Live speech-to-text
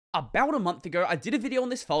About a month ago, I did a video on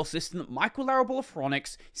this file system that Michael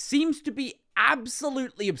Larabolophonics seems to be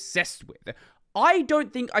absolutely obsessed with. I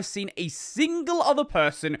don't think I've seen a single other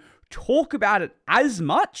person talk about it as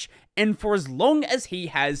much and for as long as he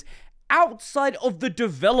has outside of the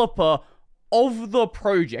developer of the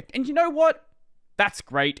project. And you know what? That's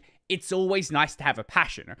great. It's always nice to have a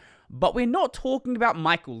passion. But we're not talking about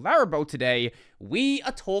Michael Larabol today. We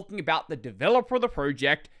are talking about the developer of the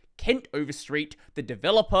project, Kent Overstreet, the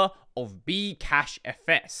developer of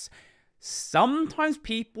bcachefs. Sometimes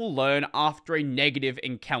people learn after a negative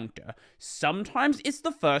encounter. Sometimes it's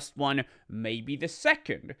the first one, maybe the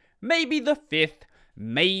second, maybe the fifth,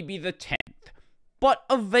 maybe the 10th. But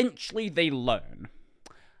eventually they learn.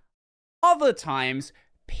 Other times,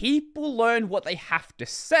 people learn what they have to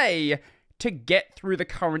say to get through the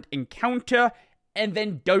current encounter and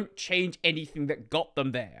then don't change anything that got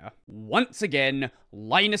them there. Once again,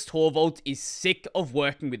 Linus Torvalds is sick of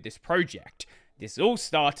working with this project. This all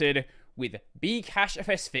started with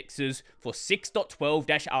bcachefs fixes for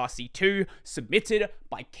 6.12-RC2 submitted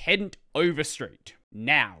by Kent Overstreet.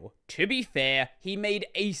 Now, to be fair, he made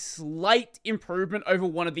a slight improvement over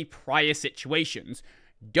one of the prior situations.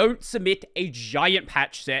 Don't submit a giant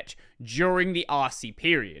patch set during the RC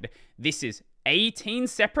period. This is 18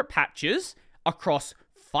 separate patches across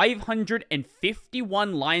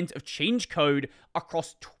 551 lines of change code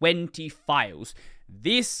across 20 files.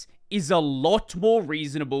 This is a lot more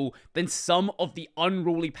reasonable than some of the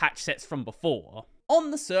unruly patch sets from before.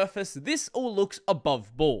 On the surface, this all looks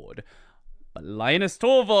above board, but Linus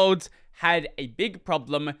Torvalds had a big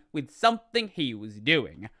problem with something he was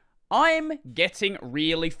doing. I'm getting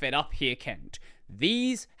really fed up here, Kent.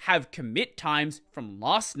 These have commit times from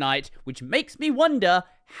last night, which makes me wonder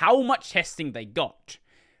how much testing they got.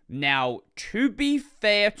 Now, to be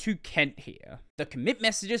fair to Kent here, the commit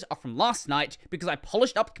messages are from last night because I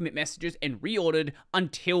polished up commit messages and reordered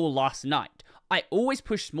until last night. I always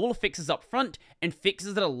push smaller fixes up front and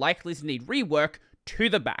fixes that are likely to need rework to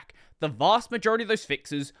the back. The vast majority of those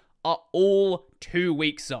fixes are all 2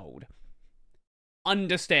 weeks old.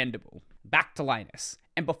 Understandable. Back to Linus.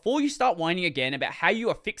 And before you start whining again about how you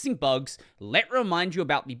are fixing bugs, let me remind you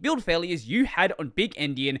about the build failures you had on Big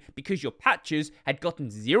Endian because your patches had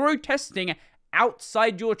gotten 0 testing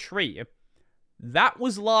outside your tree. That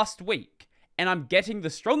was last week, and I'm getting the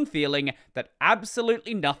strong feeling that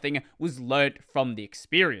absolutely nothing was learnt from the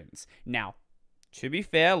experience. Now, to be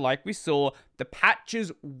fair, like we saw, the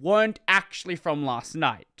patches weren't actually from last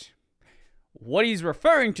night. What he's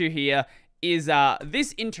referring to here is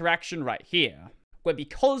this interaction right here, where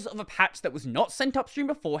because of a patch that was not sent upstream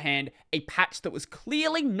beforehand, a patch that was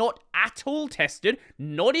clearly not at all tested,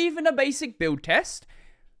 not even a basic build test,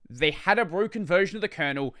 they had a broken version of the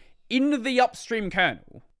kernel in the upstream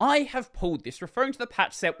kernel. I have pulled this, referring to the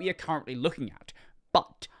patch set we are currently looking at,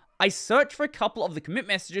 but I searched for a couple of the commit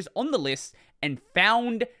messages on the list and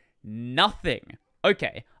found nothing.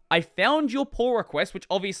 Okay, I found your pull request, which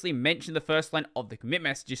obviously mentioned the first line of the commit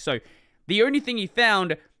messages, so the only thing he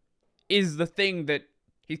found is the thing that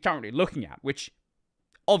he's currently looking at, which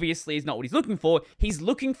obviously is not what he's looking for. He's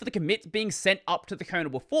looking for the commits being sent up to the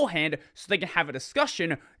kernel beforehand so they can have a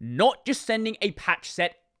discussion, not just sending a patch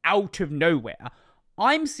set out of nowhere.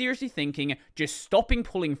 I'm seriously thinking just stopping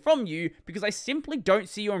pulling from you because I simply don't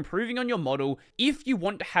see you improving on your model. If you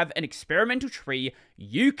want to have an experimental tree,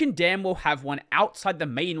 you can damn well have one outside the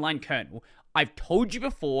mainline kernel. I've told you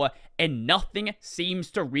before, and nothing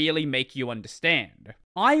seems to really make you understand.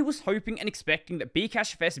 I was hoping and expecting that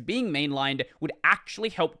bcachefs being mainlined would actually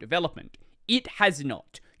help development. It has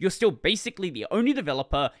not. You're still basically the only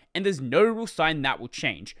developer, and there's no real sign that will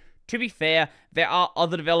change. To be fair, there are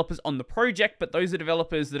other developers on the project, but those are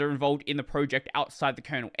developers that are involved in the project outside the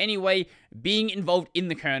kernel anyway. Being involved in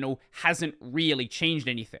the kernel hasn't really changed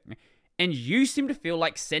anything. And you seem to feel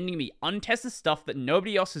like sending me untested stuff that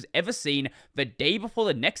nobody else has ever seen the day before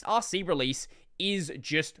the next RC release is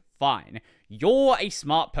just fine. You're a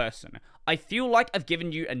smart person. I feel like I've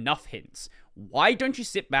given you enough hints. Why don't you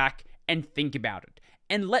sit back and think about it?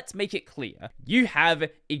 And let's make it clear. You have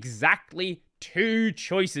exactly 2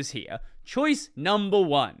 choices here. Choice number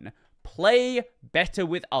 1, play better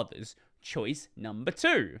with others. Choice number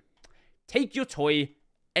 2, take your toy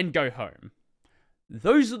and go home.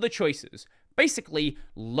 Those are the choices. Basically,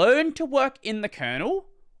 learn to work in the kernel,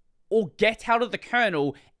 or get out of the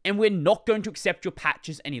kernel, and we're not going to accept your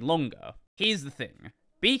patches any longer. Here's the thing.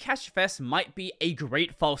 bcachefs might be a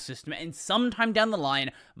great file system, and sometime down the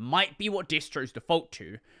line, might be what distros default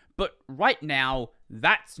to. But right now,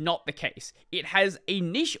 that's not the case. It has a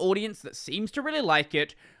niche audience that seems to really like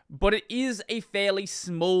it, but it is a fairly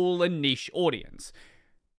small and niche audience.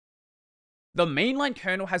 The mainline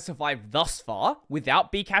kernel has survived thus far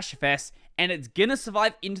without bcachefs, and it's gonna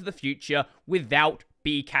survive into the future without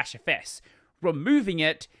bcachefs. Removing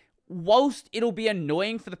it, whilst it'll be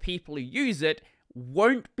annoying for the people who use it,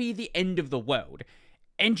 won't be the end of the world.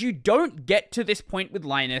 And you don't get to this point with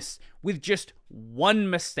Linus with just one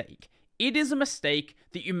mistake. It is a mistake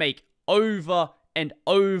that you make over and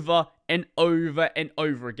over and over and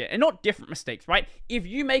over again. And not different mistakes, right? If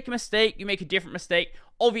you make a mistake, you make a different mistake.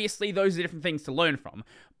 Obviously, those are different things to learn from.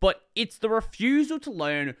 But it's the refusal to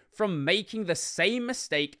learn from making the same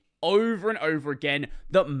mistake over and over again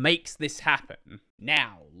that makes this happen.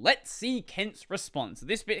 Now, let's see Kent's response.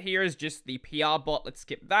 This bit here is just the PR bot. Let's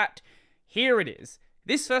skip that. Here it is.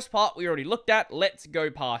 This first part we already looked at, let's go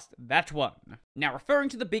past that one. Now, referring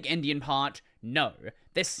to the Big Endian part, no,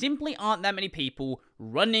 there simply aren't that many people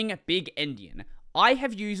running Big Endian. I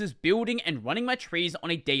have users building and running my trees on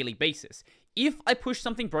a daily basis. If I push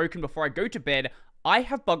something broken before I go to bed, I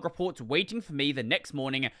have bug reports waiting for me the next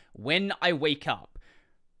morning when I wake up.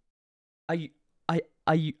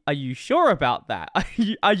 Are you sure about that?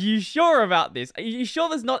 Are you sure about this? Are you sure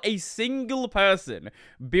there's not a single person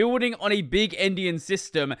building on a Big Endian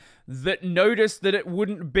system that noticed that it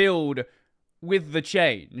wouldn't build with the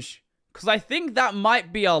change? Because I think that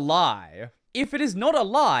might be a lie. If it is not a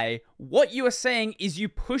lie, what you are saying is you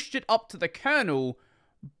pushed it up to the kernel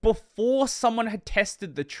before someone had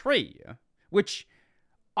tested the tree. Which,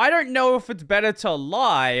 I don't know if it's better to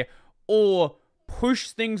lie or push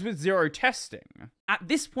things with zero testing. At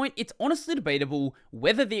this point, it's honestly debatable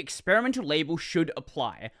whether the experimental label should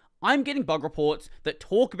apply. I'm getting bug reports that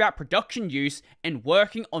talk about production use and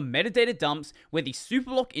working on metadata dumps where the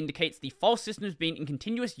superblock indicates the file system has been in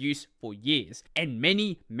continuous use for years. And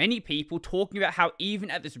many people talking about how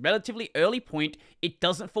even at this relatively early point, it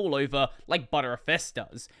doesn't fall over like bcachefs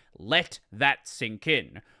does. Let that sink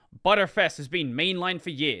in. bcachefs has been mainlined for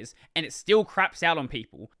years, and it still craps out on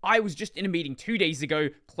people. I was just in a meeting 2 days ago,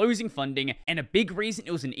 closing funding, and a big reason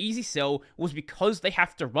it was an easy sell was because they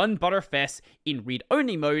have to run bcachefs in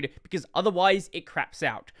read-only mode, because otherwise it craps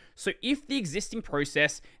out. So if the existing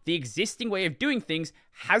process, the existing way of doing things,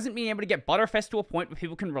 hasn't been able to get bcachefs to a point where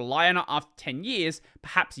people can rely on it after 10 years,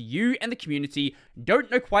 perhaps you and the community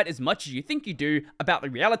don't know quite as much as you think you do about the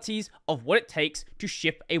realities of what it takes to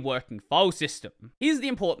ship a working file system. Here's the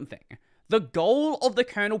important thing. The goal of the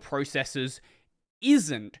kernel processes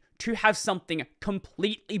isn't to have something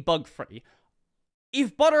completely bug-free.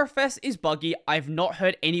 If bcachefs is buggy, I've not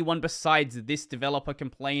heard anyone besides this developer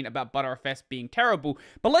complain about bcachefs being terrible,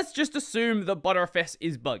 but let's just assume that bcachefs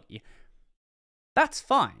is buggy. That's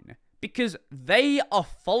fine, because they are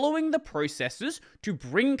following the processes to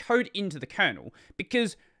bring code into the kernel,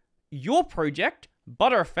 because your project,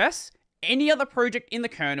 bcachefs, any other project in the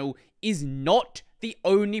kernel, is not the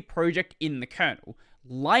only project in the kernel.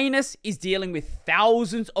 Linus is dealing with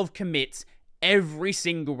thousands of commits every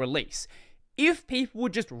single release. If people were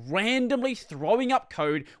just randomly throwing up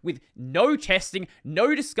code with no testing,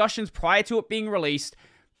 no discussions prior to it being released,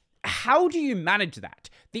 how do you manage that?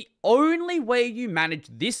 The only way you manage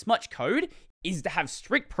this much code is to have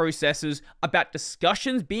strict processes about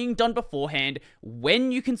discussions being done beforehand,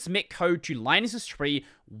 when you can submit code to Linus's tree,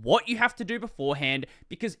 what you have to do beforehand,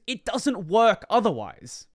 because it doesn't work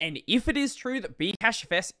otherwise. And if it is true that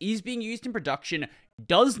bcachefs is being used in production,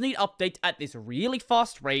 does need updates at this really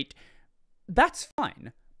fast rate, that's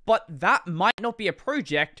fine. But that might not be a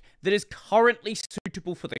project that is currently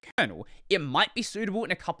suitable for the kernel. It might be suitable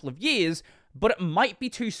in a couple of years, but it might be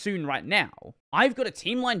too soon right now. I've got a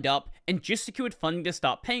team lined up and just secured funding to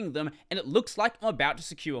start paying them, and it looks like I'm about to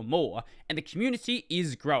secure more, and the community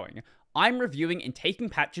is growing. I'm reviewing and taking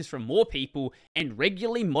patches from more people and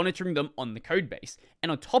regularly monitoring them on the codebase.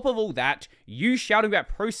 And on top of all that, you shouting about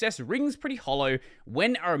process rings pretty hollow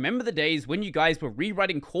when I remember the days when you guys were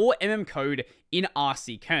rewriting core code in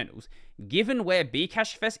RC kernels. Given where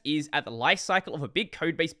bcachefs is at the life cycle of a big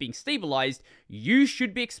codebase being stabilized, you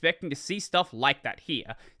should be expecting to see stuff like that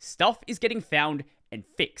here. Stuff is getting found and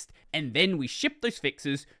fixed, and then we ship those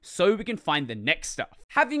fixes so we can find the next stuff.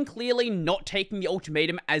 Having clearly not taken the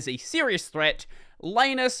ultimatum as a serious threat,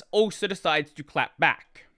 Linus also decides to clap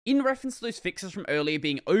back. In reference to those fixes from earlier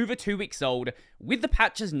being over 2 weeks old, with the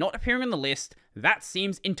patches not appearing on the list, that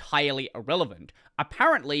seems entirely irrelevant.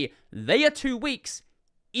 Apparently, they are 2 weeks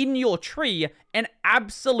in your tree and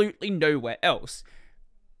absolutely nowhere else.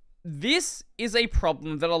 This is a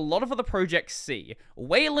problem that a lot of other projects see.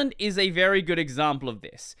 Wayland is a very good example of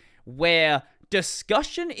this, where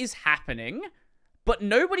discussion is happening, but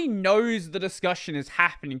nobody knows the discussion is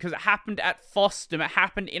happening because it happened at FOSS, it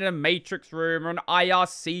happened in a Matrix room or an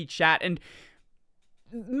IRC chat, and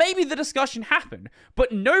maybe the discussion happened,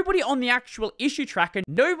 but nobody on the actual issue tracker,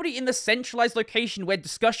 nobody in the centralized location where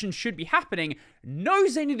discussion should be happening,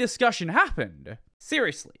 knows any discussion happened.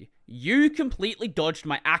 Seriously, you completely dodged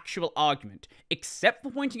my actual argument, except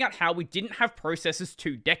for pointing out how we didn't have processes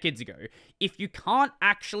 2 decades ago. If you can't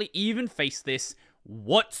actually even face this,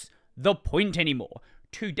 what's the point anymore?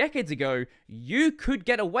 2 decades ago, you could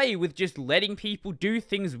get away with just letting people do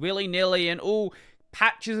things willy-nilly and all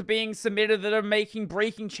patches are being submitted that are making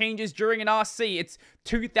breaking changes during an RC. It's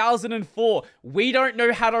 2004. We don't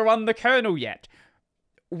know how to run the kernel yet.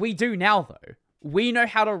 We do now, though. We know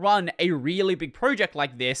how to run a really big project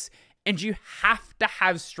like this, and you have to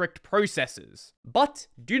have strict processes. But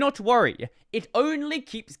do not worry, it only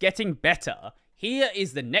keeps getting better. Here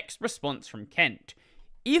is the next response from Kent.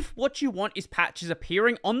 If what you want is patches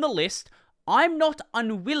appearing on the list, I'm not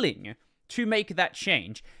unwilling to make that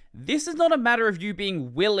change. This is not a matter of you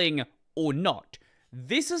being willing or not.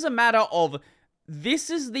 This is a matter of, this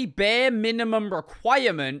is the bare minimum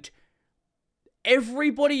requirement.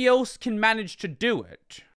 Everybody else can manage to do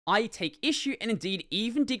it. I take issue and indeed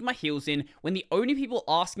even dig my heels in when the only people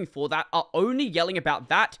asking for that are only yelling about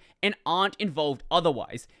that and aren't involved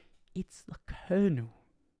otherwise. It's the kernel.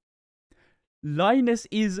 Linus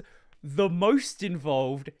is the most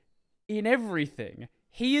involved in everything.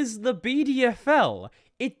 He is the BDFL.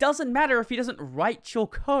 It doesn't matter if he doesn't write your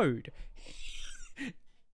code.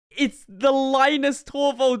 It's the Linus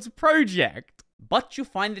Torvalds project. But you'll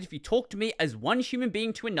find that if you talk to me as one human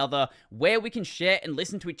being to another, where we can share and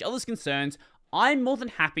listen to each other's concerns, I'm more than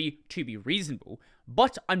happy to be reasonable.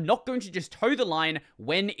 But I'm not going to just toe the line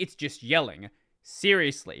when it's just yelling.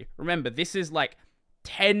 Seriously, remember, this is like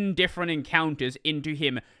 10 different encounters into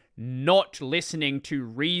him not listening to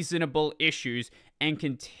reasonable issues and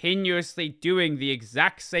continuously doing the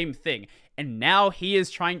exact same thing. And now he is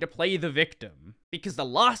trying to play the victim. Because the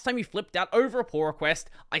last time he flipped out over a pull request,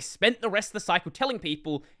 I spent the rest of the cycle telling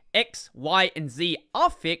people X, Y, and Z are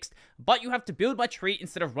fixed, but you have to build my tree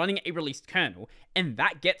instead of running a released kernel, and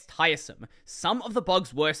that gets tiresome. Some of the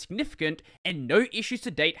bugs were significant, and no issues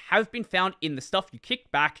to date have been found in the stuff you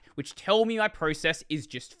kicked back, which tell me my process is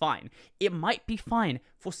just fine. It might be fine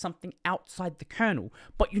for something outside the kernel,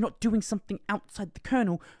 but you're not doing something outside the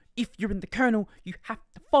kernel. If you're in the kernel, you have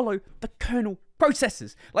to follow the kernel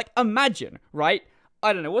processes. Like, imagine, right?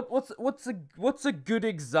 I don't know, what's a good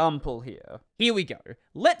example here? Here we go.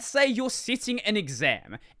 Let's say you're sitting an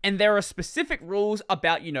exam, and there are specific rules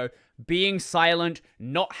about, you know, being silent,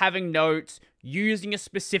 not having notes, using a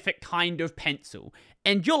specific kind of pencil.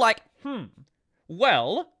 And you're like,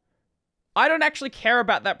 well, I don't actually care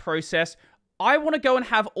about that process. I want to go and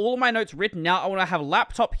have all of my notes written out. I want to have a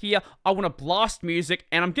laptop here. I want to blast music,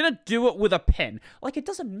 and I'm going to do it with a pen. Like, it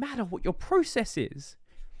doesn't matter what your process is.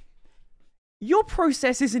 Your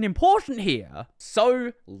process isn't important here.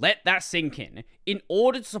 So let that sink in. In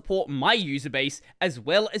order to support my user base, as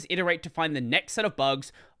well as iterate to find the next set of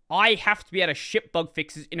bugs, I have to be able to ship bug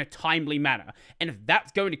fixes in a timely manner. And if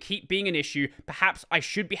that's going to keep being an issue, perhaps I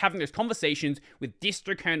should be having those conversations with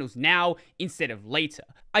distro kernels now instead of later.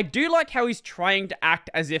 I do like how he's trying to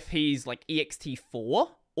act as if he's like ext4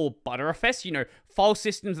 or bcachefs, you know, file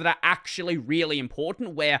systems that are actually really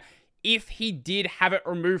important, where if he did have it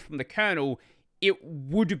removed from the kernel, it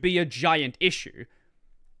would be a giant issue.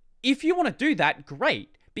 If you want to do that,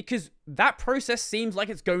 great, because that process seems like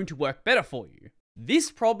it's going to work better for you. This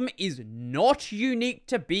problem is not unique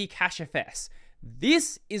to bcachefs.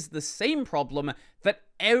 This is the same problem that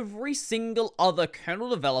every single other kernel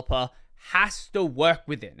developer has to work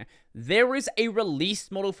within. There is a release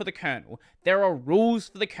model for the kernel. There are rules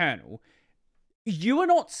for the kernel. You are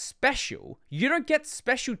not special. You don't get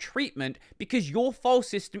special treatment because your file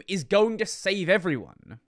system is going to save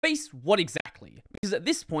everyone. Face what exactly? Because at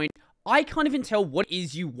this point, I can't even tell what it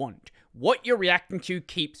is you want. What you're reacting to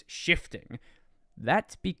keeps shifting.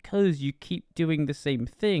 That's because you keep doing the same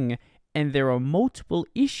thing, and there are multiple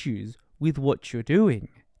issues with what you're doing,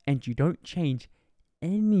 and you don't change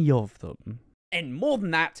any of them. And more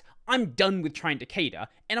than that, I'm done with trying to cater,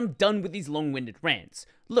 and I'm done with these long-winded rants.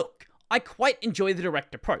 Look, I quite enjoy the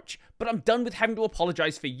direct approach, but I'm done with having to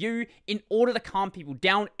apologize for you in order to calm people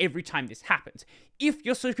down every time this happens. If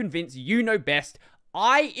you're so convinced you know best,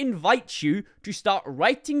 I invite you to start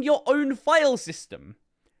writing your own file system.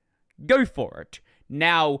 Go for it.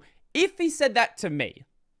 Now, if he said that to me,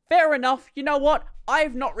 fair enough, you know what?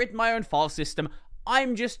 I've not written my own file system.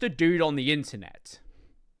 I'm just a dude on the internet.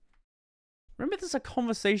 Remember there's a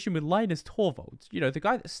conversation with Linus Torvalds, you know, the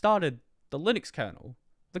guy that started the Linux kernel.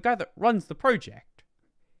 The guy that runs the project.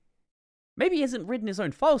 Maybe he hasn't written his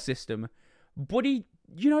own file system, but he,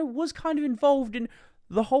 you know, was kind of involved in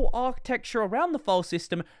the whole architecture around the file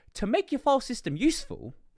system to make your file system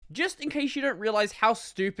useful. Just in case you don't realize how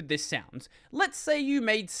stupid this sounds, let's say you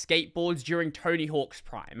made skateboards during Tony Hawk's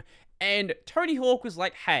prime, and Tony Hawk was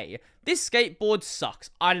like, hey, this skateboard sucks.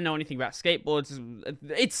 I don't know anything about skateboards.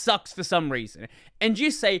 It sucks for some reason. And you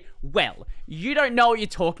say, well, you don't know what you're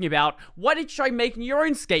talking about. Why don't you try making your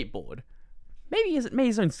own skateboard? Maybe he hasn't made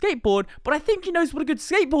his own skateboard, but I think he knows what a good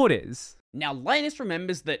skateboard is. Now, Linus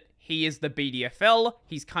remembers that he is the BDFL.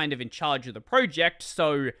 He's kind of in charge of the project,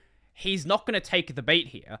 so he's not going to take the bait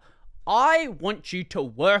here. I want you to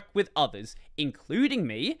work with others, including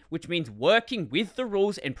me, which means working with the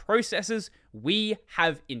rules and processes we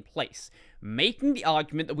have in place. Making the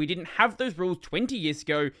argument that we didn't have those rules 20 years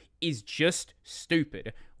ago is just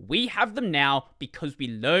stupid. We have them now because we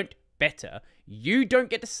learnt better. You don't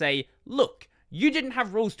get to say, look, you didn't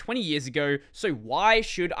have rules 20 years ago, so why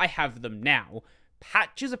should I have them now?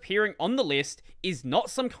 Patches appearing on the list is not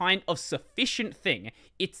some kind of sufficient thing.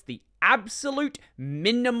 It's the absolute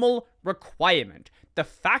minimal requirement. The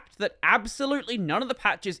fact that absolutely none of the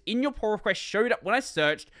patches in your pull request showed up when I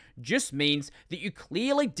searched just means that you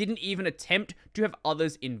clearly didn't even attempt to have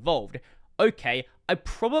others involved. Okay, I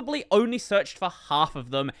probably only searched for half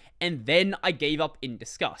of them, and then I gave up in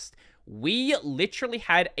disgust. We literally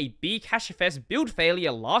had a bcachefs build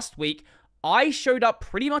failure last week. I showed up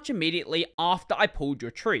pretty much immediately after I pulled your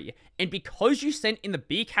tree, and because you sent in the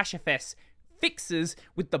bcachefs fixes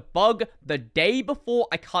with the bug the day before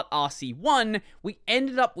I cut RC1, we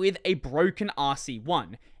ended up with a broken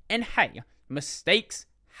RC1. And hey, mistakes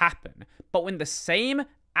happen, but when the same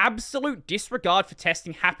absolute disregard for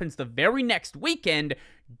testing happens the very next weekend,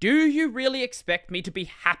 do you really expect me to be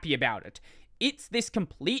happy about it? It's this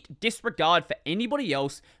complete disregard for anybody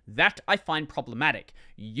else that I find problematic.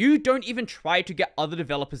 You don't even try to get other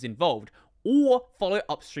developers involved or follow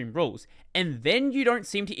upstream rules, and then you don't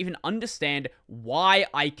seem to even understand why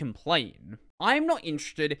I complain. I'm not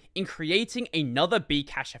interested in creating another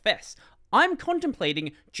bcachefs. I'm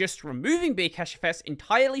contemplating just removing bcachefs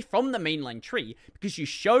entirely from the mainline tree, because you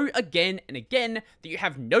show again and again that you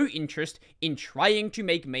have no interest in trying to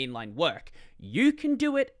make mainline work. You can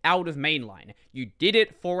do it out of mainline. You did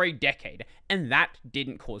it for a decade, and that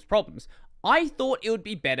didn't cause problems. I thought it would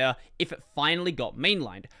be better if it finally got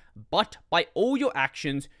mainlined, but by all your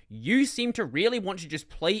actions, you seem to really want to just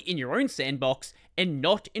play in your own sandbox and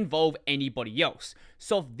not involve anybody else.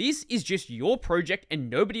 So if this is just your project and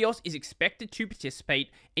nobody else is expected to participate,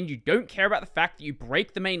 and you don't care about the fact that you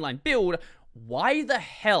break the mainline build, why the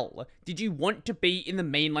hell did you want to be in the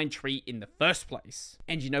mainline tree in the first place?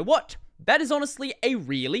 And you know what? That is honestly a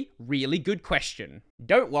really, really good question.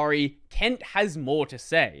 Don't worry, Kent has more to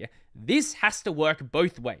say. This has to work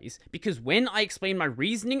both ways, because when I explain my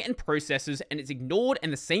reasoning and processes and it's ignored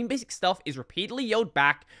and the same basic stuff is repeatedly yelled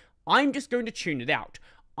back, I'm just going to tune it out.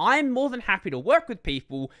 I'm more than happy to work with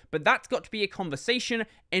people, but that's got to be a conversation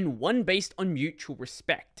and one based on mutual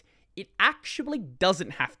respect. It actually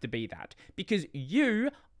doesn't have to be that, because you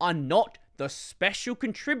are not the special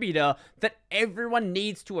contributor that everyone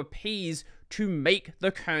needs to appease to make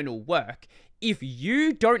the kernel work. If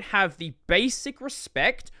you don't have the basic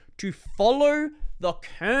respect to follow the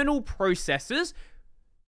kernel processes,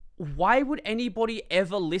 why would anybody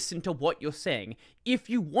ever listen to what you're saying? If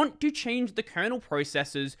you want to change the kernel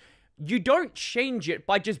processes, you don't change it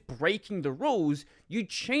by just breaking the rules. You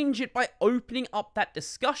change it by opening up that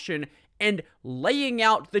discussion and laying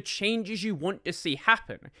out the changes you want to see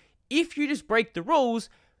happen. If you just break the rules,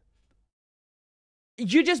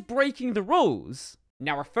 you're just breaking the rules.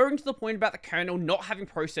 Now, referring to the point about the kernel not having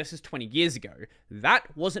processes 20 years ago,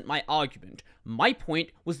 that wasn't my argument. My point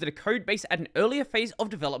was that a codebase at an earlier phase of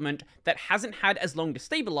development that hasn't had as long to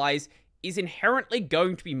stabilize is inherently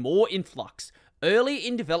going to be more in flux. Early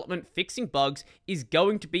in development, fixing bugs is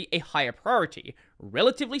going to be a higher priority,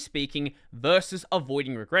 relatively speaking, versus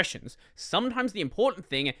avoiding regressions. Sometimes the important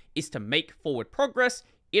thing is to make forward progress,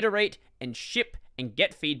 iterate, and ship and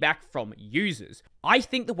get feedback from users. I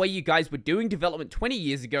think the way you guys were doing development 20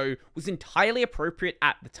 years ago was entirely appropriate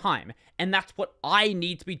at the time, and that's what I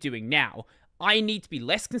need to be doing now. I need to be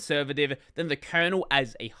less conservative than the kernel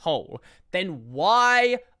as a whole. Then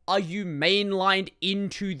why are you mainlined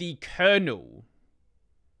into the kernel?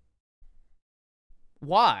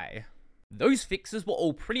 Why? Those fixes were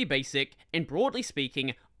all pretty basic, and broadly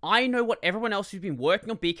speaking, I know what everyone else who's been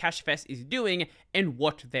working on bcachefs is doing and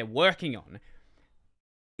what they're working on.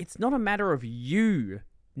 It's not a matter of you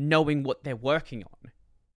knowing what they're working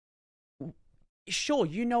on. Sure,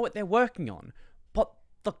 you know what they're working on, but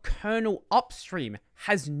the kernel upstream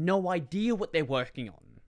has no idea what they're working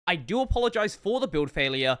on. I do apologize for the build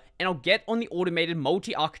failure, and I'll get on the automated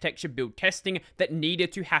multi-architecture build testing that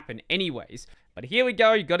needed to happen anyways. But here we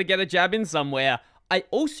go, you gotta get a jab in somewhere. I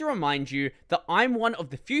also remind you that I'm one of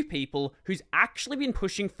the few people who's actually been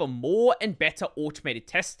pushing for more and better automated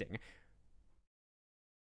testing.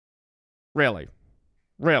 Really?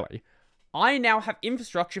 I now have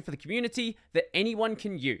infrastructure for the community that anyone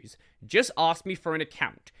can use. Just ask me for an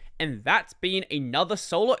account. And that's been another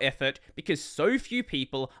solo effort because so few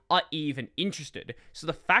people are even interested. So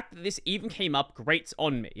the fact that this even came up grates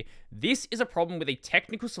on me. This is a problem with a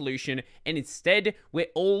technical solution, and instead, we're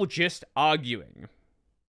all just arguing.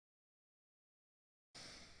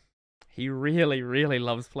 He really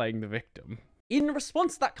loves playing the victim. In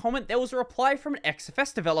response to that comment, there was a reply from an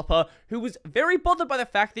XFS developer who was very bothered by the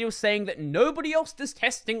fact that he was saying that nobody else does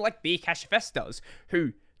testing like bcachefs does,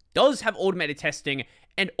 who does have automated testing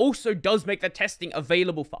and also does make that testing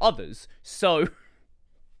available for others. So,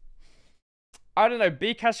 I don't know,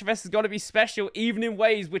 bcachefs has got to be special even in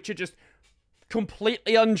ways which are just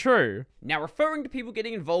completely untrue. Now, referring to people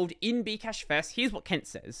getting involved in bcachefs, here's what Kent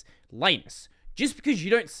says. Linus, just because you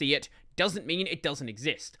don't see it doesn't mean it doesn't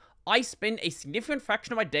exist. I spend a significant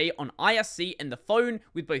fraction of my day on IRC and the phone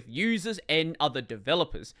with both users and other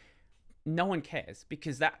developers. No one cares,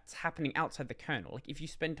 because that's happening outside the kernel. Like, if you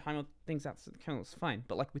spend time on things outside the kernel, it's fine.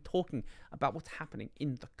 But, like, we're talking about what's happening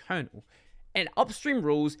in the kernel. And upstream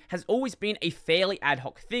rules has always been a fairly ad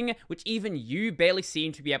hoc thing, which even you barely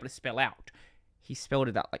seem to be able to spell out. He spelled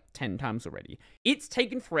it out like 10 times already. It's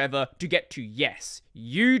taken forever to get to yes,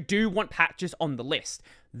 you do want patches on the list.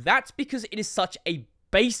 That's because it is such a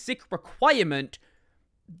basic requirement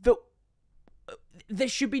that there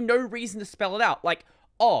should be no reason to spell it out. Like,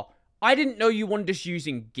 oh, I didn't know you wanted us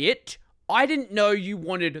using Git. I didn't know you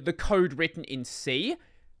wanted the code written in C.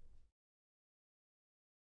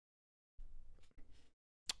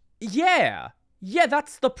 Yeah,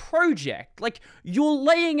 that's the project. Like, you're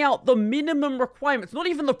laying out the minimum requirements, not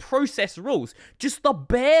even the process rules, just the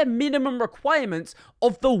bare minimum requirements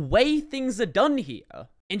of the way things are done here.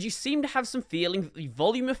 And you seem to have some feeling that the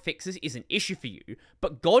volume of fixes is an issue for you,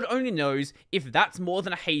 but God only knows if that's more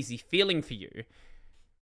than a hazy feeling for you.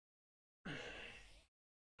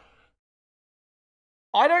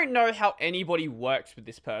 I don't know how anybody works with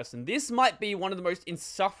this person. This might be one of the most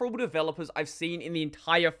insufferable developers I've seen in the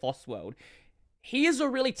entire FOSS world. He is a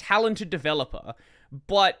really talented developer,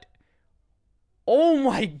 but oh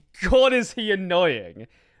my god, is he annoying.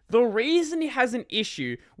 The reason he has an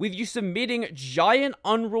issue with you submitting giant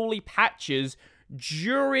unruly patches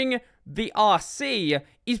during the RC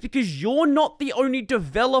is because you're not the only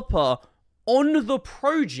developer on the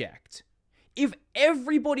project. If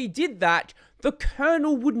everybody did that, the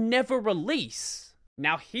kernel would never release.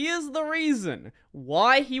 Now here's the reason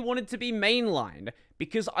why he wanted to be mainlined.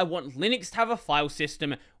 Because I want Linux to have a file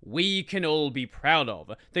system we can all be proud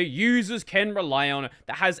of, that users can rely on,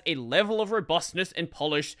 that has a level of robustness and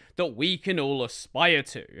polish that we can all aspire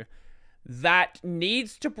to. That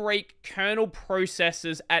needs to break kernel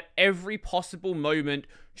processes at every possible moment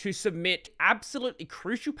to submit absolutely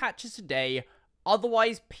crucial patches today,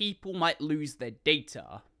 otherwise people might lose their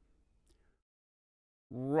data.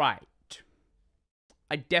 Right.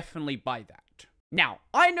 I definitely buy that. Now,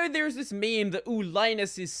 I know there's this meme that, ooh,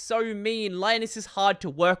 Linus is so mean, Linus is hard to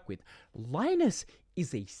work with. Linus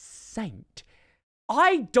is a saint.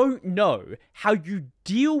 I don't know how you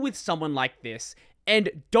deal with someone like this and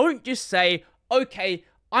don't just say, okay,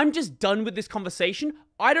 I'm just done with this conversation.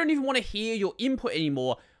 I don't even want to hear your input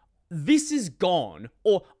anymore. This is gone.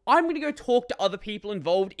 Or I'm going to go talk to other people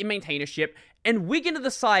involved in maintainership and we're going to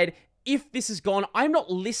decide if this is gone. I'm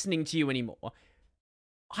not listening to you anymore.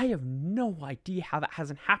 I have no idea how that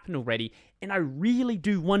hasn't happened already, and I really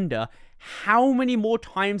do wonder how many more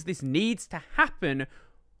times this needs to happen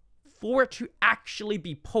for it to actually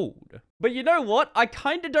be pulled. But you know what? I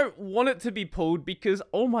kind of don't want it to be pulled because,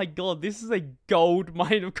 oh my god, this is a gold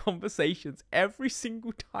mine of conversations. Every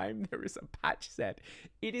single time there is a patch set,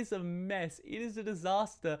 it is a mess, it is a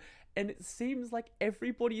disaster, and it seems like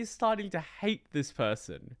everybody is starting to hate this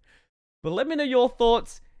person. But let me know your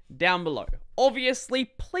thoughts down below.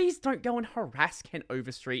 Obviously, please don't go and harass Kent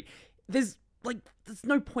Overstreet. There's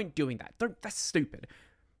no point doing that. That's stupid.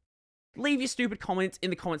 Leave your stupid comments in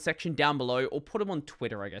the comment section down below, or put them on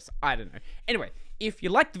Twitter, I guess. I don't know. Anyway, if you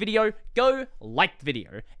liked the video, go like the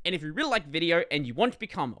video. And if you really like the video and you want to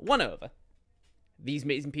become one of these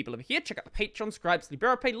amazing people over here, check out the Patreon, subscribe to the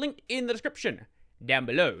Brodie, link in the description down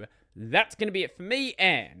below. That's going to be it for me,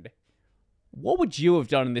 and what would you have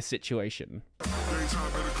done in this situation?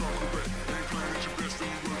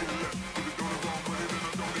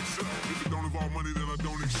 Money that I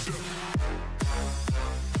don't accept.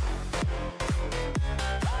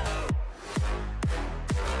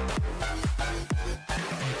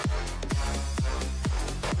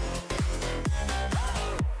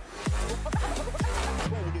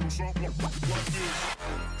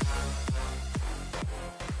 is